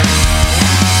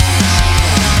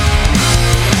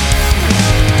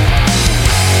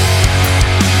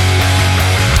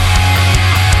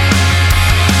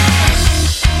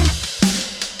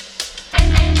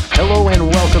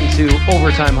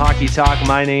Overtime Hockey Talk.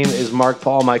 My name is Mark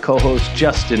Paul, my co-host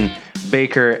Justin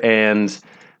Baker, and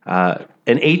an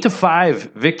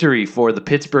 8-5 victory for the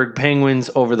Pittsburgh Penguins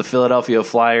over the Philadelphia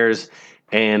Flyers,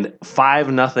 and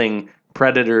 5-0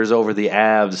 Predators over the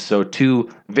Avs. So two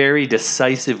very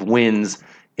decisive wins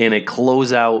in a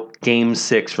closeout Game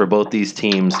 6 for both these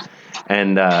teams.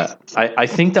 And I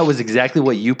think that was exactly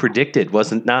what you predicted,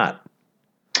 wasn't not?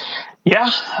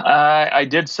 Yeah, I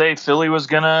did say Philly was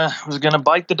gonna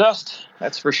bite the dust.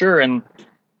 That's for sure. And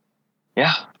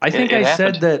yeah, I think I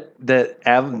said that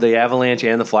the Avalanche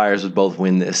and the Flyers would both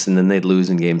win this, and then they'd lose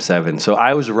in Game 7. So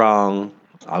I was wrong.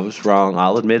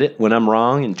 I'll admit it when I'm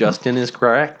wrong, and Justin is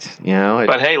correct.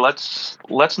 But hey, let's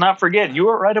not forget you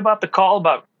were right about the call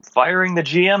about firing the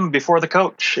GM before the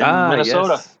coach in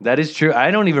Minnesota. Yes, that is true.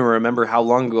 I don't even remember how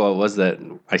long ago it was that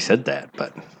I said that,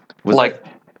 but was like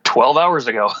 12 hours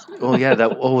ago. Oh yeah,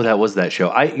 that was that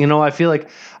show. I feel like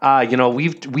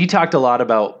we talked a lot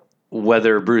about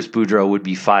whether Bruce Boudreau would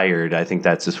be fired. I think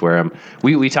that's just where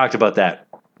we talked about that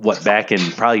back in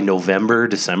probably November,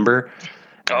 December.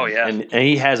 Oh yeah. And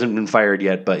he hasn't been fired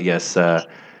yet, but yes,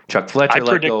 Chuck Fletcher I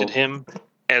predicted him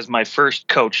as my first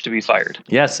coach to be fired.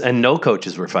 Yes, and no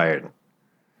coaches were fired.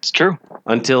 It's true.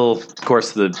 Until, of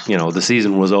course, the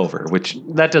season was over, which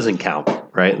that doesn't count,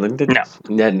 right?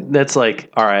 No. That's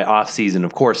like, all right, off season,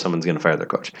 of course someone's going to fire their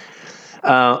coach.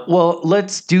 Well,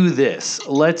 let's do this.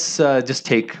 Let's just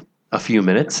take a few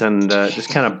minutes and just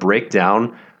kind of break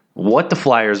down what the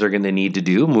Flyers are going to need to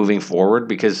do moving forward,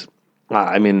 because,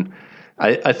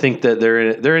 I think that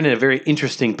they're in a very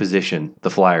interesting position, the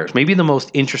Flyers. Maybe the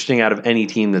most interesting out of any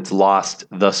team that's lost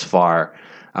thus far.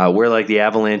 Where like the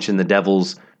Avalanche and the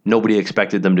Devils, nobody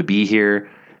expected them to be here.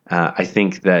 I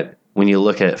think that when you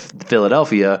look at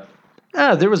Philadelphia,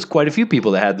 there was quite a few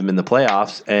people that had them in the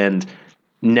playoffs, and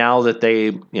now that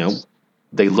they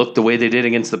looked the way they did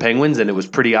against the Penguins, and it was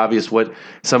pretty obvious what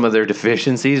some of their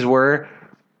deficiencies were.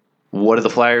 What do the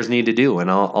Flyers need to do?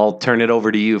 And I'll turn it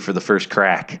over to you for the first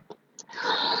crack.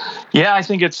 Yeah, I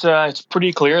think it's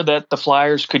pretty clear that the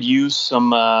Flyers could use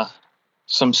some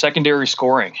secondary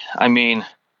scoring. I mean,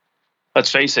 let's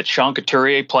face it, Sean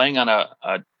Couturier playing on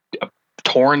a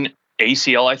torn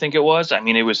ACL, I think it was. I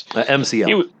mean, it was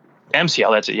MCL.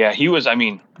 MCL, that's it. Yeah, he was,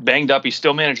 banged up. He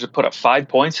still managed to put up 5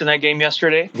 points in that game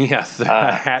yesterday. Yeah,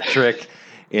 a hat trick.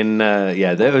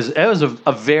 That was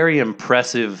a very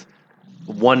impressive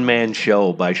one-man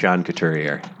show by Sean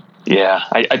Couturier. Yeah,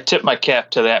 I tip my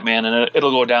cap to that man, and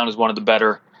it'll go down as one of the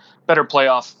better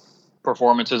playoff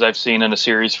performances I've seen in a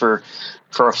series for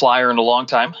a Flyer in a long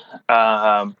time.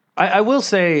 I will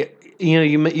say,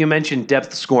 you mentioned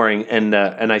depth scoring, and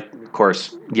I, of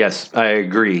course, yes, I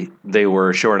agree. They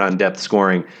were short on depth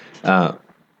scoring.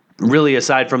 Really,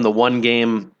 aside from the one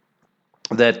game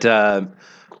that, I'm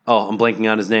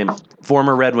blanking on his name,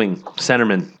 former Red Wing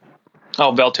centerman.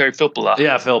 Oh, Valtteri Filppula.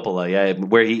 Yeah, Filppula. Yeah,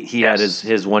 where he had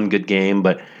his one good game,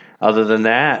 but other than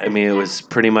that, it was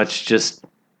pretty much just.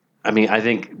 I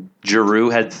think Giroux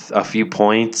had a few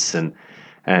points, and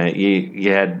you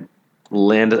had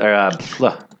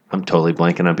I'm totally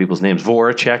blanking on people's names.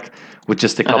 Voracek with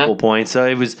just a couple points. So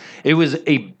it was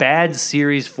a bad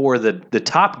series for the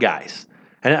top guys,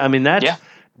 and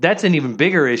that's an even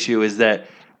bigger issue. Is that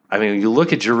you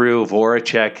look at Giroux,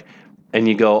 Voracek, and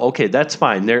you go, okay, that's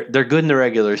fine. They're good in the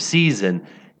regular season.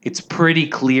 It's pretty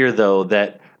clear though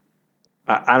that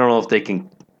I don't know if they can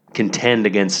contend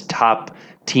against top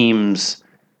teams'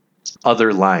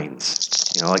 other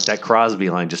lines. Like that Crosby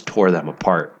line just tore them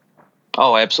apart.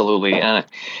 Oh, absolutely. And,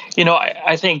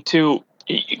 I think too,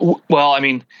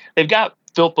 they've got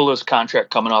Filppula's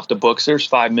contract coming off the books. There's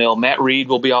 $5 million. Matt Reed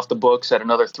will be off the books at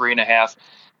another $3.5 million. And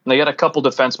they got a couple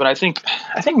defensemen. I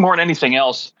think more than anything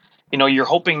else, you're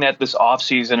hoping that this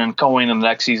offseason and going into the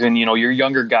next season, your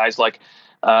younger guys like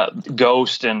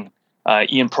Ghost and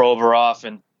Ian Provorov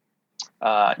and,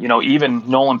 even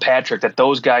Nolan Patrick, that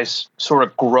those guys sort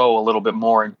of grow a little bit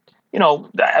more. And,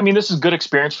 this is good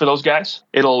experience for those guys.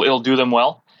 It'll do them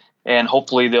well, and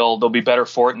hopefully they'll be better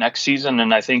for it next season.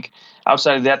 And I think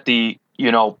outside of that, they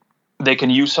can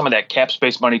use some of that cap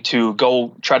space money to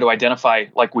go try to identify,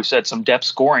 like we said, some depth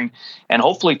scoring. And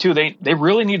hopefully too, they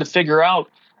really need to figure out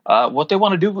what they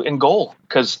want to do in goal,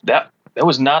 because that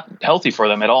was not healthy for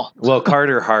them at all. Well,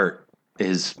 Carter Hart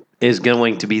is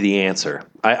going to be the answer.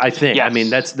 I think.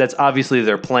 Yes. That's obviously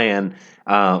their plan.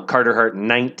 Carter Hart,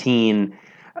 19.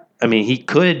 He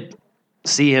could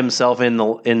see himself in the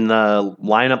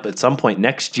lineup at some point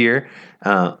next year.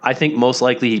 I think most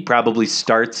likely he probably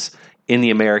starts in the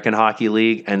American Hockey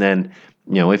League, and then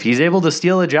if he's able to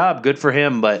steal a job, good for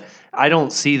him. But I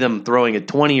don't see them throwing a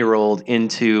 20-year-old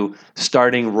into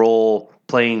starting role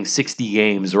playing 60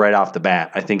 games right off the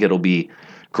bat. I think it'll be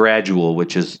gradual,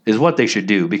 which is what they should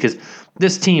do, because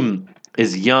this team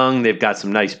is young. They've got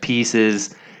some nice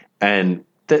pieces, and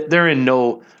they're in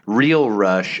no real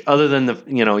rush other than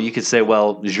you could say,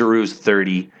 well, Giroux's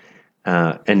 30.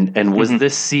 And was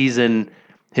this season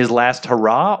his last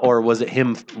hurrah, or was it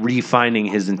him refining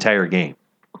his entire game?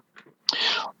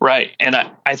 Right. And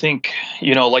I think,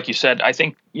 like you said, I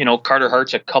think, Carter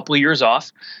Hart's a couple of years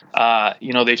off.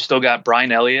 They've still got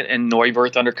Brian Elliott and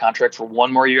Neuwirth under contract for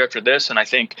one more year after this. And I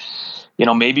think,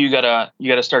 maybe you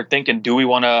gotta start thinking, do we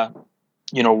want to,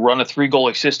 run a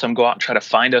 3-goalie system, go out and try to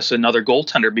find us another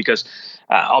goaltender? Because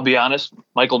I'll be honest,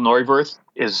 Michael Neuwirth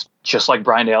is just like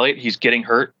Brian Elliott. He's getting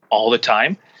hurt all the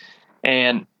time.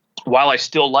 And while I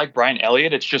still like Brian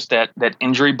Elliott, it's just that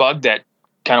injury bug that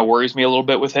kind of worries me a little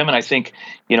bit with him. And I think,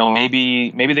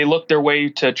 maybe they look their way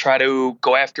to try to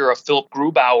go after a Philip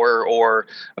Grubauer or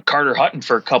a Carter Hutton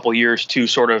for a couple years to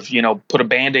sort of, put a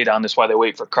Band-Aid on this while they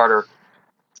wait for Carter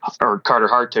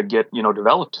Hart to get,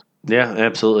 developed. Yeah,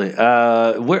 absolutely.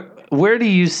 Where do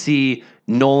you see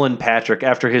Nolan Patrick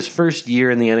after his first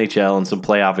year in the NHL and some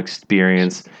playoff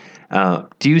experience?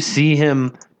 Do you see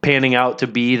him panning out to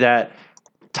be that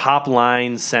top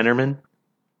line centerman?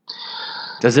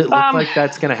 Does it look like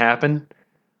that's going to happen?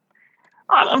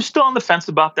 I'm still on the fence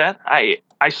about that.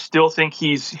 I still think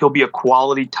he'll be a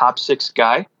quality top 6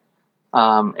 guy.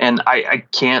 And I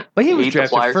can't. But he was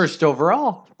drafted first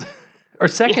overall. Or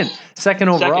second overall. Second,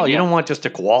 yeah. You don't want just a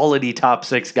quality top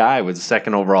 6 guy with a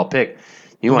second overall pick.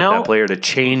 You want that player to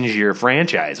change your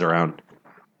franchise around.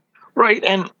 Right.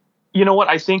 And you know what?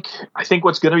 I think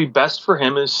what's going to be best for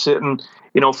him is sitting,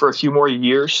 for a few more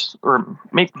years, or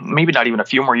maybe not even a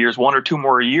few more years, 1 or 2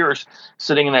 more years,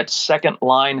 sitting in that second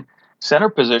line center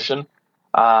position,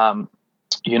 and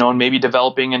maybe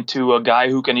developing into a guy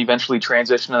who can eventually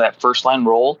transition to that first line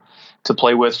role to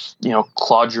play with,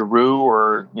 Claude Giroux,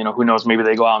 or, who knows, maybe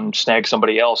they go out and snag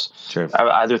somebody else, sure,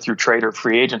 either through trade or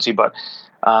free agency. But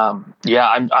I'm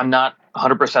not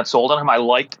 100% sold on him. I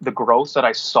liked the growth that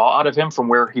I saw out of him from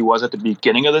where he was at the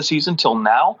beginning of the season till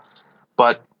now.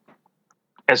 But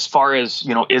as far as,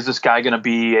 is this guy going to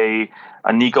be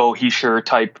a Nico Hischier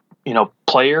type,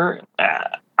 player?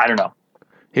 I don't know.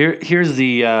 Here's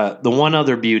the one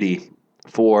other beauty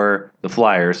for the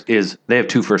Flyers is they have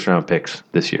 2 first-round picks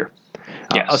this year.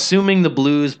 Yes. Assuming the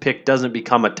Blues pick doesn't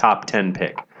become a top 10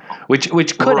 pick,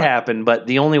 which could happen, but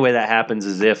the only way that happens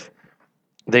is if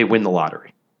they win the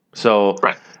lottery. So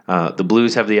the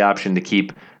Blues have the option to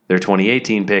keep their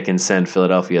 2018 pick and send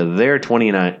Philadelphia their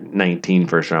 2019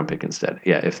 first-round pick instead.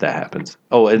 Yeah, if that happens.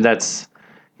 Oh, and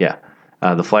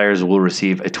the Flyers will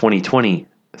receive a 2020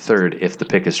 third if the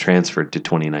pick is transferred to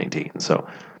 2019. So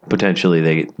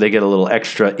potentially they get a little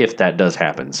extra if that does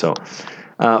happen. So,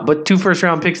 but 2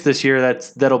 first-round picks this year,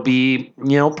 that'll be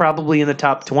probably in the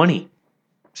top 20.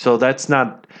 So that's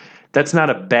not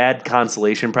a bad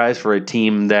consolation prize for a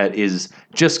team that is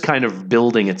just kind of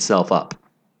building itself up.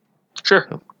 Sure.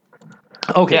 So,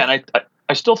 okay. Yeah, and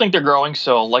I still think they're growing.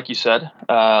 So, like you said,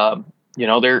 they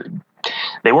were in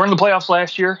the playoffs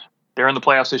last year. They're in the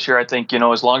playoffs this year. I think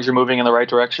as long as you're moving in the right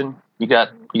direction, you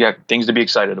got things to be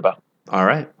excited about. All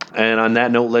right. And on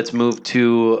that note, let's move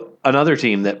to another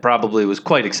team that probably was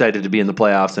quite excited to be in the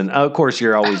playoffs. And of course,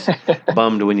 you're always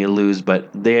bummed when you lose, but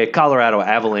the Colorado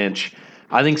Avalanche,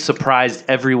 I think, surprised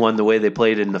everyone the way they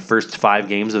played in the first 5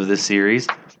 games of this series,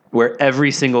 where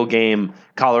every single game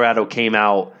Colorado came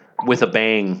out with a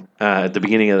bang at the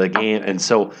beginning of the game. And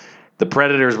so the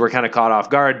Predators were kind of caught off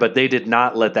guard, but they did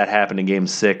not let that happen in Game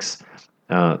 6.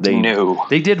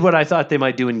 They did what I thought they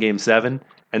might do in Game 7,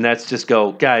 and that's just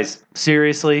go, guys,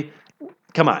 seriously,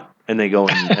 come on. And they go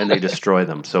and they destroy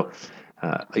them. So,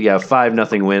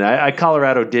 5-0 win.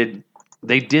 Colorado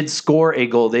did score a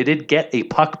goal. They did get a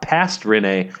puck past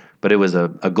Rene, but it was a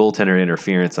goaltender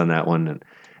interference on that one. And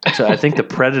so I think the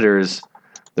Predators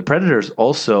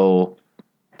also,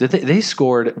 they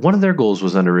scored, one of their goals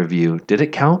was under review. Did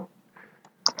it count?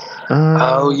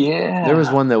 There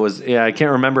was one that was, I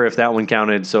can't remember if that one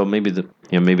counted. So maybe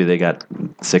they got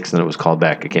 6 and it was called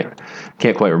back. I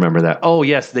can't quite remember that. Oh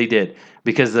yes, they did,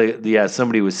 because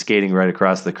somebody was skating right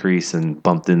across the crease and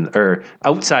bumped in, or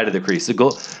outside of the crease. The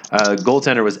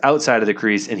goaltender was outside of the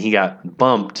crease and he got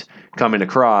bumped coming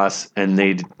across, and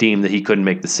they deemed that he couldn't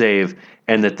make the save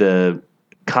and that the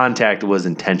contact was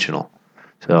intentional.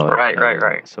 So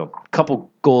right. So a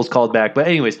couple goals called back, but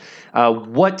anyways,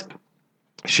 what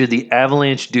should the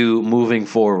Avalanche do moving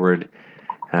forward?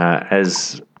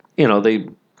 As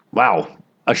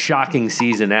a shocking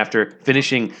season after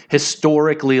finishing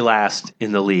historically last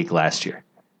in the league last year.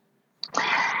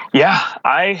 Yeah,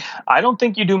 I don't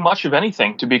think you do much of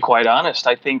anything, to be quite honest.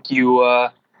 I think you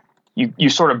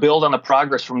sort of build on the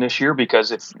progress from this year,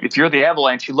 because if you're the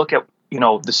Avalanche, you look at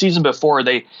the season before,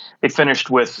 they finished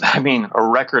with, I mean, a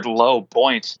record low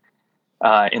points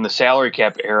in the salary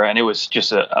cap era, and it was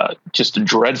just a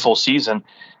dreadful season.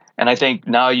 And I think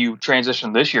now you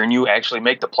transition this year and you actually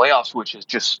make the playoffs, which is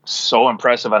just so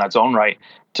impressive on its own right,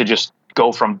 to just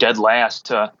go from dead last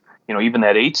to even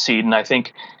that 8th seed. And I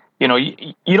think you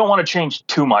don't want to change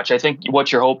too much. I think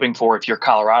what you're hoping for, if you're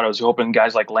Colorado, is you're hoping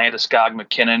guys like Landeskog,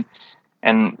 McKinnon,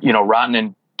 and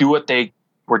Rantanen do what they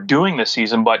were doing this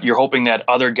season, but you're hoping that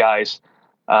other guys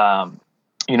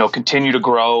continue to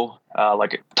grow,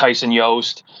 like Tyson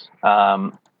Yost,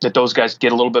 that those guys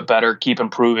get a little bit better, keep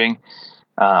improving.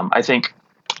 I think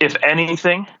if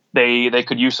anything, they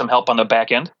could use some help on the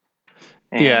back end.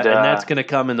 And that's going to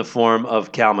come in the form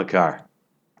of Cal McCarr.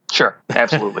 Sure,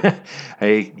 absolutely.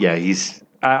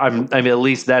 I mean, at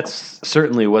least that's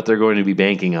certainly what they're going to be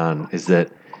banking on, is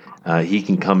that he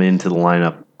can come into the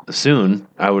lineup soon,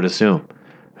 I would assume.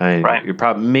 Right. You're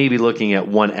probably maybe looking at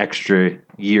one extra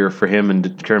year for him in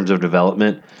terms of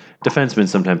development. Defensemen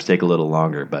sometimes take a little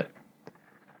longer, but.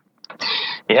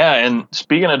 Yeah, and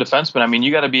speaking of defensemen, I mean,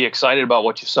 you got to be excited about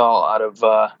what you saw out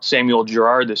of Samuel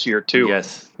Girard this year, too.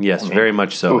 Yes, very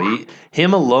much so.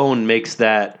 Him alone makes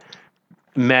that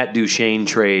Matt Duchene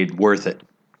trade worth it.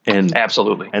 And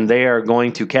absolutely. And they are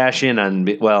going to cash in on,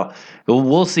 well,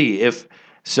 we'll see.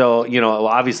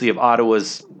 Obviously if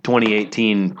Ottawa's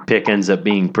 2018 pick ends up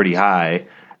being pretty high,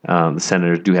 the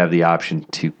Senators do have the option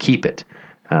to keep it.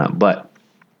 But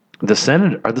are the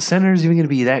Senators even going to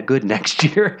be that good next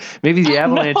year? Maybe the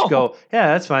Avalanche go, yeah,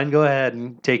 that's fine. Go ahead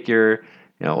and take your,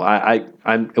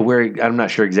 I'm not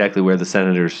sure exactly where the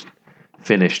Senators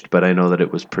finished, but I know that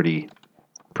it was pretty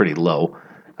low.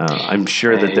 I'm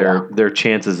sure that their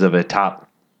chances of a top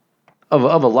of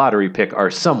a lottery pick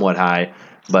are somewhat high,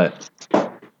 but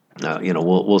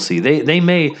we'll see. They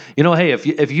may, hey,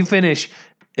 if you finish,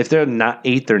 if they're not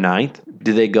 8th or 9th,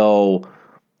 do they go,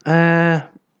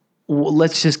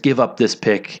 let's just give up this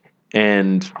pick,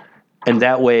 and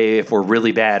that way, if we're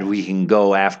really bad, we can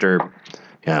go after,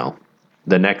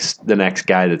 the next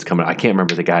guy that's coming. I can't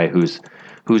remember the guy who's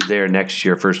there next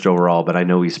year, first overall, but I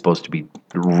know he's supposed to be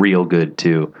real good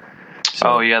too.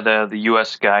 So, the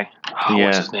U.S. guy.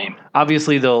 What's his name?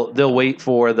 Obviously, they'll wait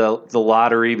for the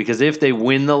lottery, because if they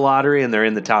win the lottery and they're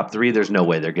in the top 3, there's no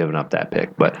way they're giving up that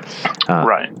pick. But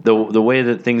right, the way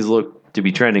that things look to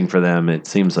be trending for them, it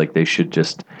seems like they should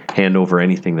just hand over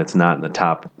anything that's not in the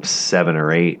top 7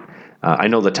 or 8. I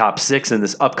know the top 6 in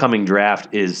this upcoming draft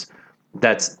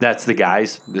that's the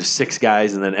guys. There's 6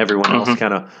 guys, and then everyone else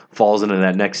kind of falls into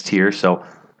that next tier. So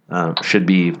should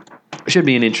be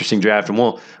an interesting draft, and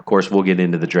we'll get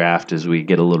into the draft as we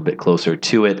get a little bit closer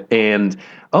to it. And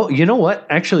you know what?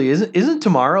 Actually, isn't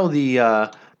tomorrow the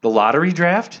lottery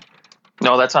draft?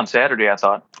 No, that's on Saturday, I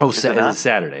thought. Oh, it's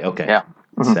Saturday. Okay, yeah,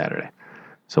 Saturday.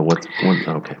 So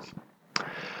okay.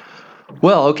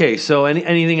 Well, okay. So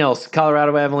anything else,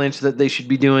 Colorado Avalanche, that they should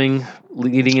be doing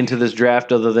leading into this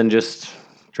draft, other than just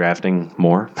drafting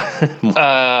more?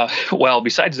 Well,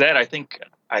 besides that, I think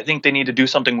they need to do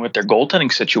something with their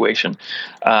goaltending situation.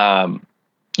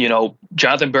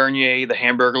 Jonathan Bernier, the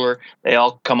Hamburglar, they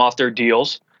all come off their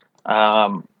deals.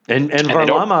 And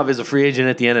Varlamov is a free agent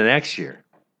at the end of next year.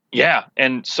 Yeah,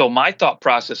 and so my thought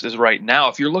process is right now,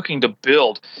 if you're looking to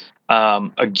build,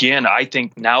 again, I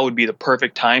think now would be the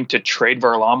perfect time to trade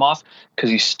Varlamov, because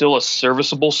he's still a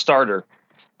serviceable starter.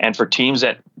 And for teams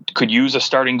that could use a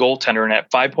starting goaltender, and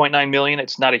at $5.9 million,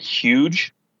 it's not a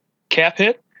huge cap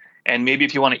hit. And maybe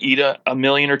if you want to eat a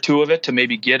million or two of it to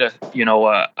maybe get a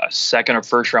second or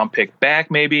first round pick back,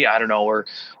 maybe, I don't know, or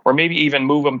maybe even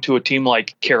move them to a team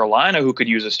like Carolina, who could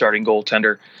use a starting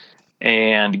goaltender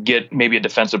and get maybe a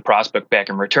defensive prospect back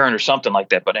in return or something like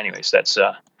that. But anyways, that's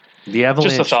the Avalanche,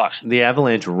 just a thought. The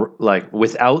Avalanche, like,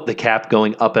 without the cap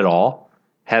going up at all,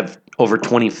 have over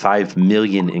 $25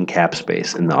 million in cap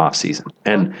space in the offseason.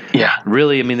 And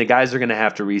really, I mean, the guys are going to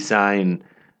have to re-sign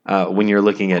when you're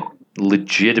looking at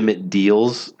legitimate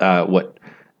deals.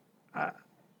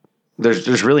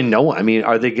 There's really no one. I mean,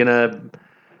 are they gonna?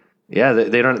 Yeah,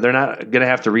 they're not gonna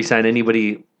have to re-sign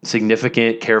anybody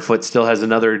significant. Carefoot still has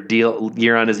another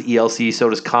year on his ELC. So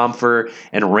does Comfer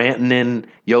and Rantanen.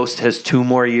 Yost has 2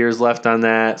 more years left on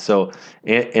that. So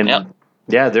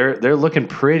they're looking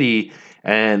pretty,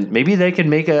 and maybe they can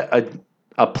make a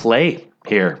play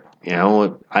here.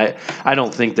 I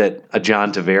don't think that a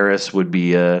John Tavares would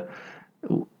be a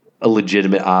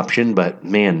legitimate option, but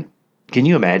man, can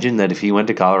you imagine that if he went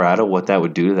to Colorado, what that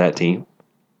would do to that team?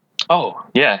 Oh,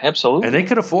 yeah, absolutely. And they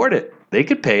could afford it. they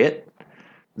could pay it.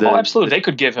 Absolutely. They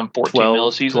could give him 14 mil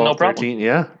a season, 12, no problem. 13,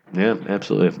 yeah,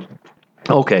 absolutely.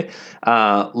 Okay,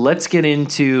 let's get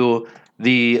into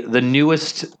the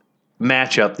newest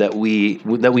matchup that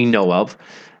we know of,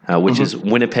 which is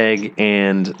Winnipeg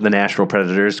and the Nashville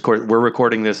Predators. Of course, we're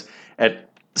recording this at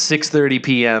 6:30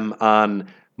 p.m. on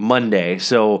Monday,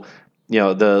 so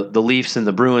the Leafs and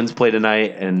the Bruins play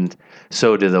tonight, and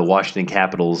so do the Washington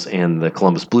Capitals and the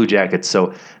Columbus Blue Jackets.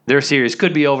 So their series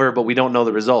could be over, but we don't know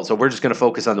the result. So we're just going to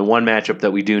focus on the one matchup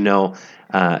that we do know.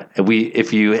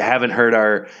 If you haven't heard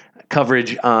our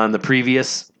coverage on the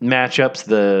previous matchups,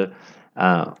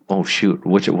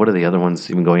 what are the other ones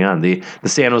even going on? The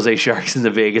San Jose Sharks and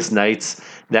the Vegas Knights.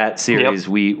 That series,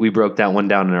 we broke that one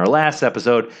down in our last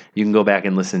episode. You can go back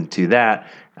and listen to that.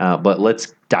 But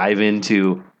let's dive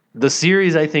into the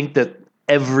series I think that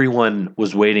everyone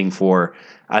was waiting for.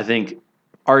 I think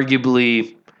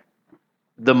arguably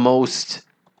the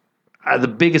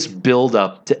biggest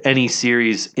build-up to any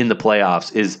series in the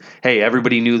playoffs is, hey,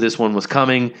 everybody knew this one was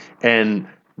coming, and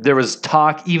there was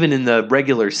talk even in the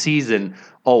regular season,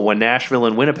 when Nashville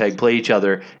and Winnipeg play each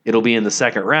other, it'll be in the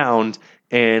second round,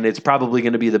 and it's probably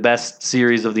going to be the best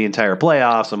series of the entire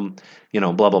playoffs, and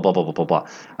blah, blah, blah, blah, blah, blah.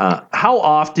 How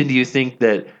often do you think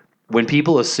that when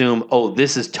people assume,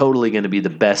 this is totally going to be the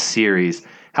best series,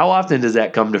 how often does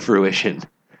that come to fruition?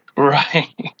 Right.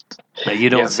 You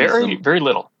don't see very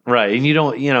little. Right. And you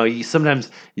don't,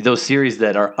 sometimes those series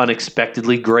that are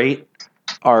unexpectedly great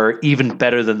are even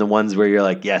better than the ones where you're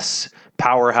like, yes,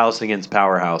 powerhouse against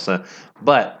powerhouse.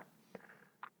 But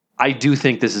I do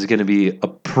think this is going to be a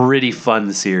pretty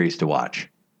fun series to watch.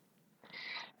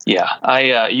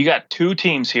 Yeah. You got two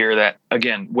teams here that,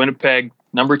 again, Winnipeg,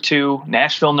 number 2,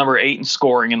 Nashville, number 8 in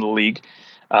scoring in the league.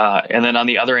 And then on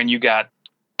the other end, you got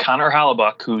Connor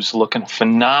Hellebuyck, who's looking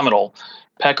phenomenal.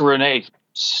 Pekka Rinne,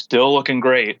 still looking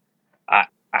great.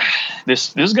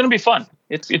 This is going to be fun.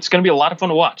 It's going to be a lot of fun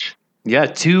to watch. Yeah,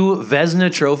 2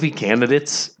 Vezina Trophy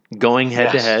candidates going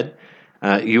head-to-head.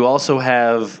 You also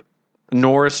have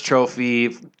Norris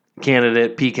Trophy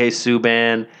candidate PK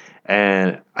Subban.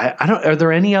 And I don't. Are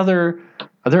there any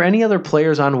other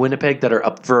players on Winnipeg that are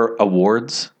up for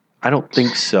awards? I don't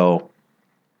think so.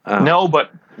 No,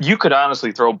 but you could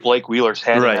honestly throw Blake Wheeler's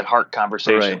head in that Hart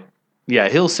conversation. Right. Yeah,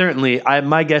 he'll certainly.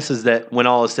 My guess is that when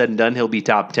all is said and done, he'll be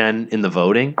top 10 in the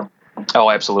voting. Oh,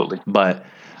 absolutely. But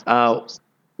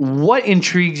what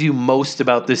intrigues you most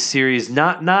about this series?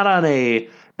 Not on the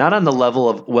level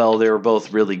of, well, they were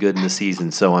both really good in the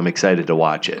season, so I'm excited to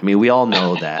watch it. I mean, we all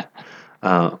know that.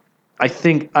 I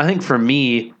think for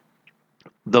me,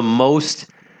 the most,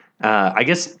 I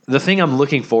guess the thing I'm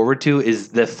looking forward to is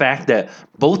the fact that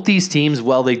both these teams,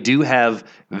 while they do have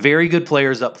very good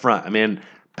players up front, I mean,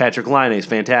 Patrick Laine is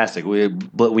fantastic.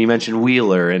 We mentioned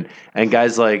Wheeler and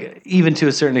guys like, even to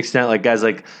a certain extent, like guys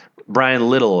like Brian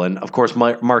Little and of course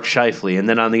Mark Scheifele, and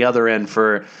then on the other end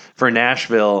for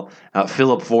Nashville,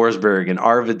 Philip Forsberg and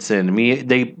Arvidsson. I mean,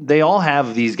 they all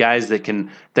have these guys that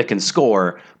can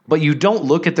score. But you don't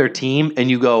look at their team and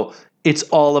you go, it's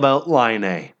all about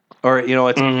Laine, or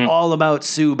it's all about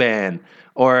Subban,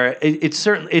 or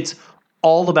it's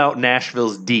all about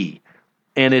Nashville's D,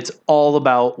 and it's all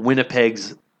about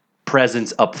Winnipeg's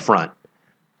presence up front.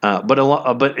 But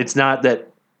it's not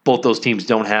that both those teams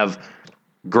don't have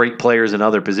great players in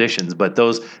other positions, but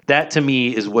that to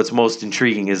me is what's most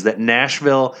intriguing, is that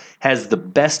Nashville has the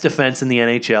best defense in the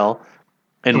NHL,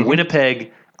 and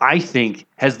Winnipeg, I think,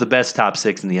 has the best top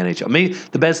 6 in the NHL. Maybe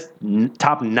the best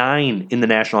top 9 in the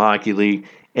National Hockey League.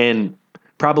 And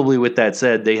probably with that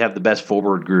said, they have the best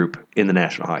forward group in the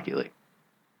National Hockey League.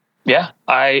 Yeah,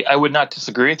 I would not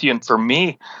disagree with you. And for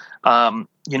me,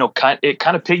 it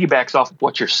kind of piggybacks off of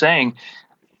what you're saying.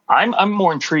 I'm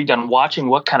more intrigued on watching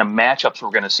what kind of matchups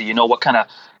we're going to see. What kind of,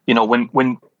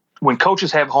 when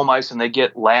coaches have home ice and they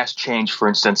get last change, for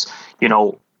instance,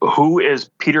 who is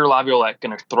Peter Laviolette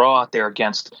going to throw out there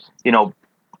against,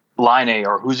 Laine,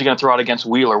 or who's he going to throw out against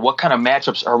Wheeler? What kind of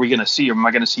matchups are we going to see? Am I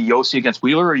going to see Josi against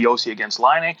Wheeler or Josi against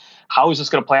Laine? How is this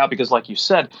going to play out? Because like you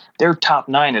said, their top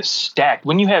 9 is stacked.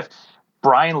 When you have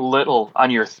Brian Little on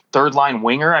your third line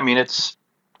winger, I mean, it's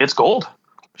gold.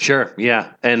 Sure.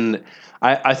 Yeah. And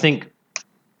I think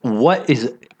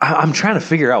I'm trying to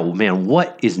figure out, man,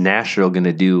 what is Nashville going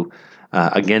to do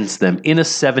against them in a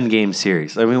 7-game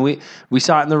series? I mean, we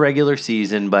saw it in the regular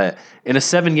season, but in a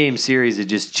 7-game series, it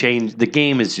just changed. The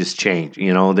game has just changed.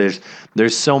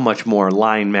 There's so much more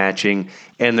line matching,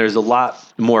 and there's a lot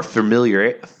more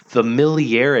familiarity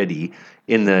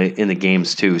in the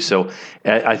games too. So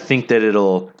I think that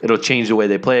it'll change the way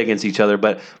they play against each other.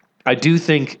 But I do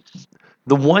think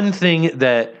the one thing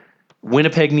that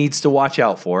Winnipeg needs to watch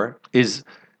out for is,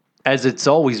 as it's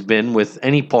always been with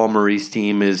any Paul Maurice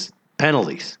team, is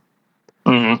penalties.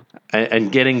 Mm-hmm.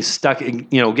 And getting stuck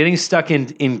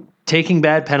in taking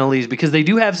bad penalties, because they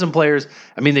do have some players.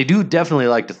 I mean, they do definitely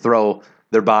like to throw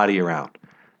their body around.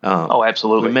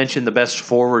 Absolutely. We mentioned the best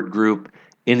forward group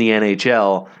in the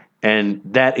NHL, and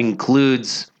that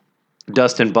includes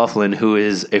Dustin Byfuglien, who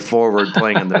is a forward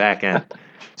playing on the back end.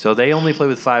 So they only play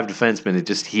with 5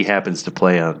 defensemen. He happens to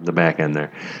play on the back end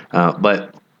there.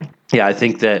 But yeah, I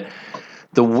think that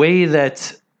the way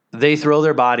that they throw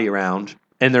their body around,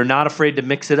 and they're not afraid to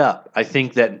mix it up. I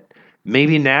think that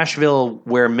maybe Nashville,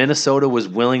 where Minnesota was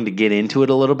willing to get into it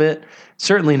a little bit,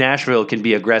 certainly Nashville can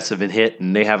be aggressive and hit,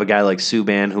 and they have a guy like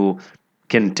Subban who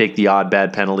can take the odd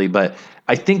bad penalty, but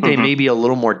I think they may be a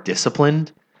little more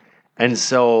disciplined. And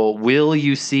so will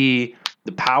you see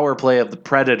the power play of the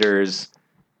Predators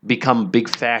become a big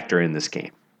factor in this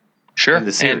game? Sure. In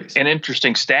the series? An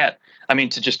interesting stat. I mean,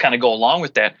 to just kind of go along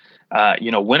with that,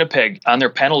 Winnipeg on their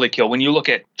penalty kill, when you look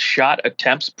at shot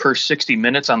attempts per 60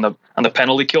 minutes on the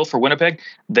penalty kill for Winnipeg,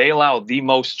 they allow the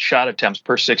most shot attempts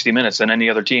per 60 minutes than any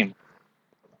other team.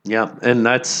 Yeah, and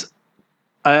it's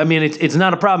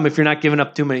not a problem if you're not giving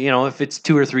up too many. If it's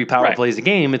 2 or 3 power plays a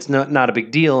game, it's not a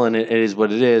big deal, and it is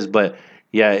what it is. But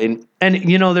yeah, and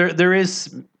there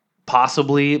is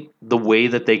possibly the way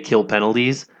that they kill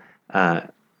penalties.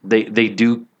 They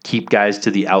do keep guys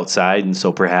to the outside, and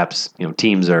so perhaps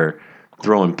teams are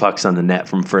throwing pucks on the net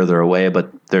from further away. But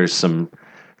there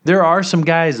are some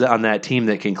guys on that team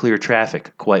that can clear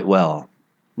traffic quite well,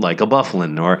 like a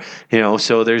Byfuglien, or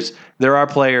so there are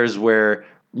players where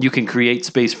you can create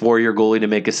space for your goalie to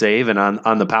make a save, and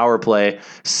on the power play,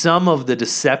 some of the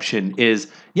deception is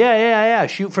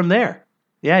shoot from there.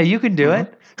 Yeah, you can do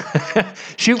it.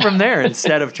 Shoot from there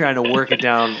instead of trying to work it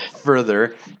down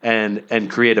further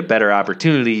and create a better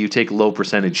opportunity. You take low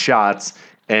percentage shots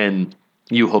and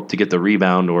you hope to get the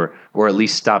rebound or at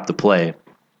least stop the play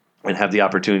and have the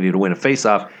opportunity to win a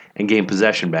faceoff and gain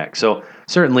possession back. So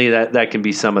certainly that can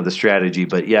be some of the strategy.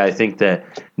 But yeah, I think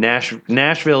that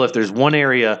Nashville, if there's one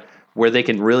area where they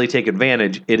can really take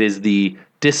advantage, it is the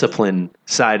discipline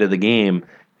side of the game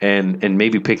and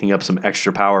maybe picking up some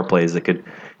extra power plays that could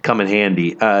come in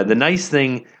handy. The nice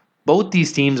thing, both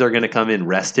these teams are going to come in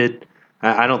rested.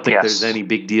 I don't think there's any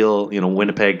big deal.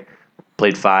 Winnipeg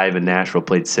played 5 and Nashville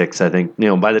played 6. I think,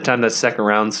 by the time that second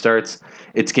round starts,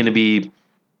 it's going to be,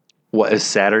 what is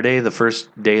Saturday, the first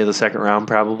day of the second round,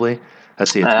 probably? Let's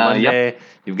see, it's Monday. Yep.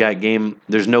 You've got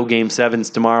there's no game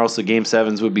 7s tomorrow, so game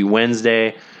 7s would be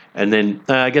Wednesday. And then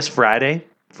I guess Friday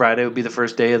would be the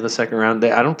first day of the second round.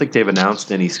 I don't think they've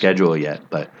announced any schedule yet,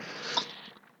 but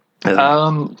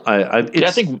I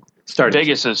think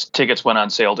Vegas's tickets went on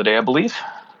sale today, I believe.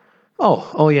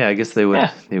 Oh yeah, I guess they would.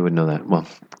 Yeah. They would know that. Well,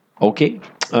 okay.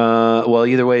 Well,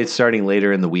 either way, it's starting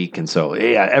later in the week, and so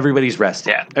yeah, everybody's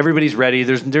rested. Yeah. Everybody's ready.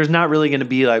 There's not really going to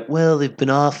be like, well, they've been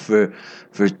off for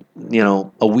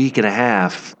a week and a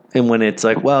half, and when it's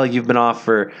like, well, you've been off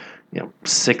for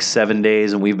 6-7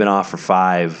 days, and we've been off for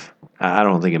 5. I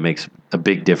don't think it makes a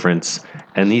big difference.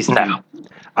 And these,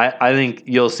 I think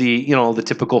you'll see, the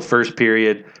typical first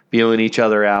period feeling each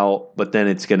other out, but then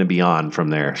it's going to be on from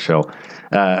there. So,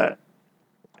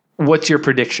 what's your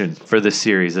prediction for this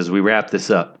series as we wrap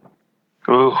this up?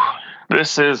 Ooh,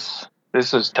 this is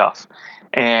tough,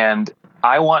 and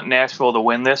I want Nashville to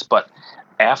win this, but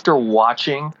after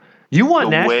watching, you want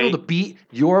Nashville to beat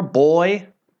your boy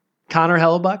Connor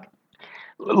Hellebuck?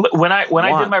 When I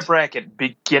did my bracket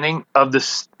beginning of the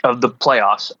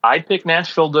playoffs, I picked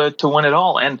Nashville to win it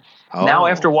all. And now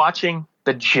after watching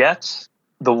the Jets,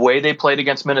 the way they played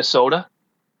against Minnesota,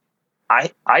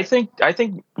 I think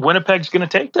Winnipeg's going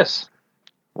to take this.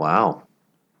 Wow.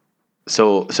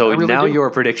 So really now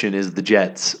your prediction is the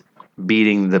Jets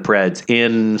beating the Preds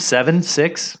in 7,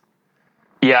 6?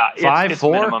 Yeah, 5, it's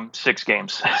 4? Minimum 6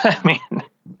 games. I mean,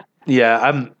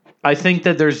 yeah, I think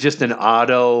that there's just an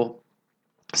auto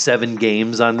 7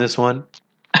 games on this one.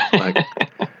 Like,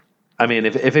 I mean,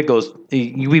 if it goes,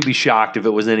 we'd be shocked if it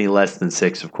was any less than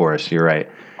 6. Of course, you're right.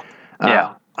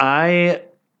 Yeah, I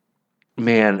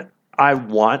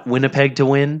want Winnipeg to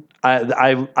win.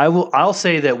 I'll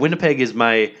say that Winnipeg is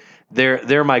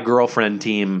they're my girlfriend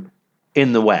team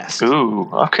in the West. Ooh,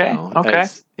 okay, okay.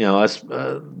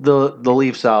 The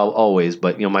Leafs always,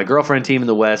 but my girlfriend team in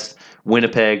the West,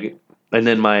 Winnipeg, and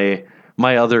then my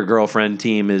other girlfriend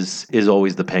team is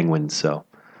always the Penguins. So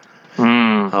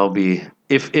I'll be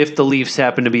if the Leafs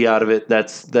happen to be out of it,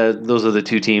 those are the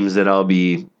 2 teams that I'll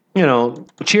be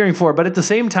cheering for. But at the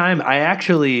same time, I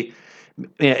actually,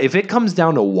 if it comes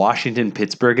down to Washington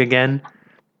Pittsburgh again,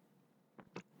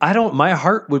 my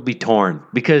heart would be torn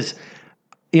because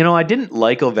I didn't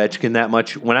like Ovechkin that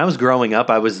much when I was growing up.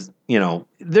 I was,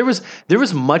 there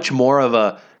was much more of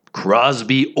a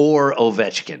Crosby or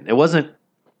Ovechkin. It wasn't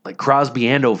like Crosby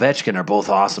and Ovechkin are both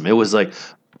awesome. It was like,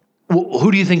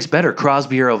 who do you think's better,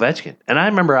 Crosby or Ovechkin? And I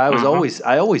remember I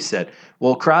always said,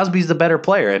 well, Crosby's the better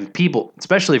player. And people,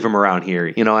 especially from around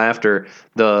here, after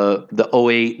the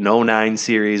 08 and 09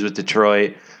 series with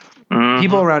Detroit,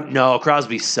 people around, no,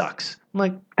 Crosby sucks. I'm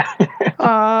like,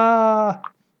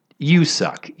 you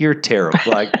suck. You're terrible.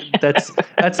 Like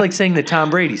that's like saying that Tom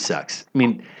Brady sucks. I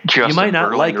mean, Justin you might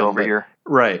not Verlander like him over here.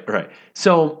 Right.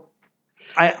 So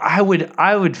I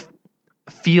would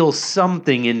feel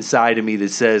something inside of me that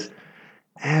says,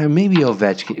 maybe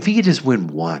Ovechkin, if he could just win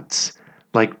once,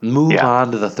 like move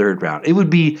on to the third round, it would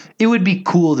be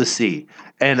cool to see.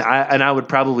 And I would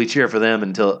probably cheer for them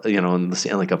until in the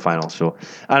Stanley Cup Finals. So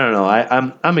I don't know.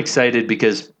 I'm excited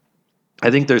because I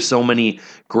think there's so many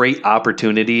great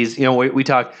opportunities. We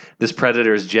talk this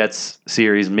Predators Jets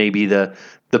series, maybe the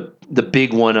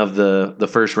big one of the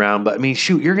first round. But I mean,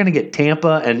 shoot, you're going to get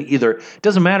Tampa and it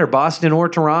doesn't matter, Boston or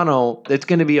Toronto. It's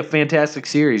going to be a fantastic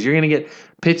series. You're going to get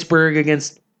Pittsburgh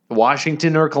against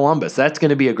Washington or Columbus. That's going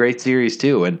to be a great series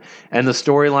too. And the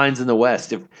storylines in the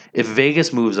West. If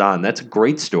Vegas moves on, that's a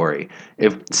great story.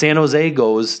 If San Jose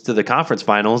goes to the conference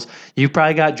finals, you've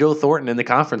probably got Joe Thornton in the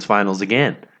conference finals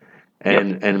again.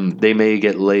 And they may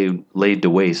get laid to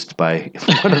waste by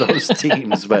one of those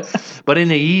teams. But in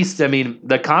the East, I mean,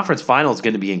 the conference final is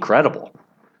going to be incredible.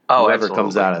 Oh, whoever absolutely.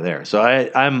 comes out of there. So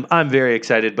I'm very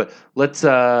excited. But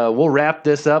we'll wrap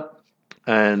this up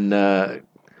and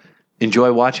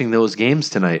enjoy watching those games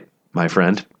tonight, my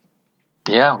friend.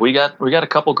 Yeah, we got a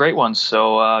couple great ones.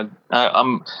 So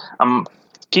I'm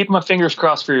keeping my fingers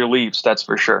crossed for your Leafs. That's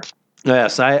for sure.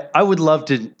 Yes, I would love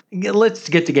to. Let's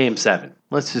get to Game 7.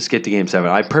 Let's just get to Game 7.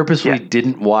 I purposely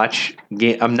didn't watch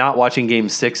I'm not watching Game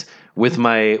 6 with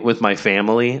my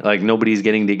family. Like nobody's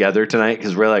getting together tonight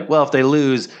because we're like, well, if they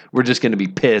lose, we're just going to be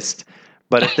pissed.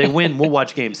 But if they win, we'll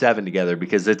watch Game 7 together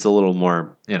because it's a little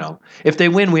more. If they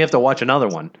win, we have to watch another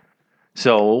one.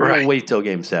 So we'll wait till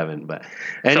Game 7. But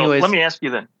anyways, so let me ask you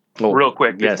then, real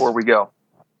quick before we go.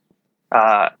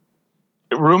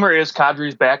 Rumor is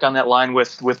Kadri's back on that line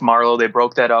with Marleau. They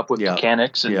broke that up with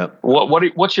Mechanics. And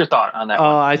what's your thought on that?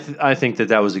 I think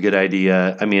that was a good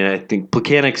idea. I mean, I think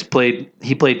Mechanics played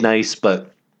nice,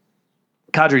 but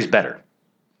Kadri's better.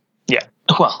 Yeah.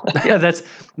 Well, that's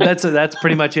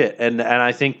pretty much it. And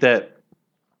I think that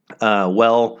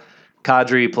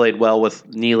Kadri played well with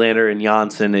Nylander and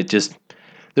Janssen. It just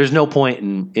there's no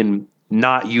point in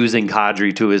not using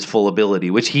Kadri to his full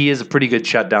ability, which he is a pretty good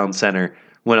shutdown center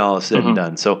when all is said and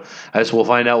done. So I guess we'll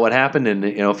find out what happened. And,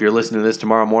 if you're listening to this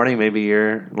tomorrow morning, maybe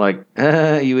you're like,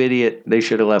 you idiot. They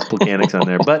should have left Mechanics on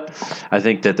there. But I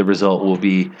think that the result will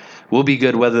be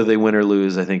good whether they win or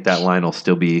lose. I think that line will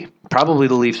still be probably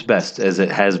the Leafs' best as it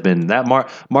has been. That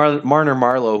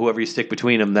Marner-Marleau, whoever you stick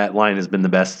between them, that line has been the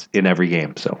best in every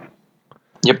game. So,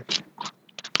 yep.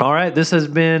 All right. This has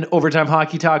been Overtime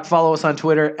Hockey Talk. Follow us on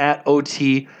Twitter at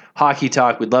OT Hockey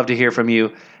Talk. We'd love to hear from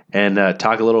you and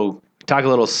talk a little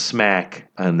smack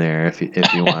on there if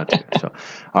you want to. So,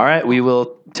 all right, we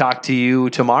will talk to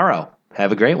you tomorrow.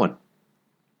 Have a great one.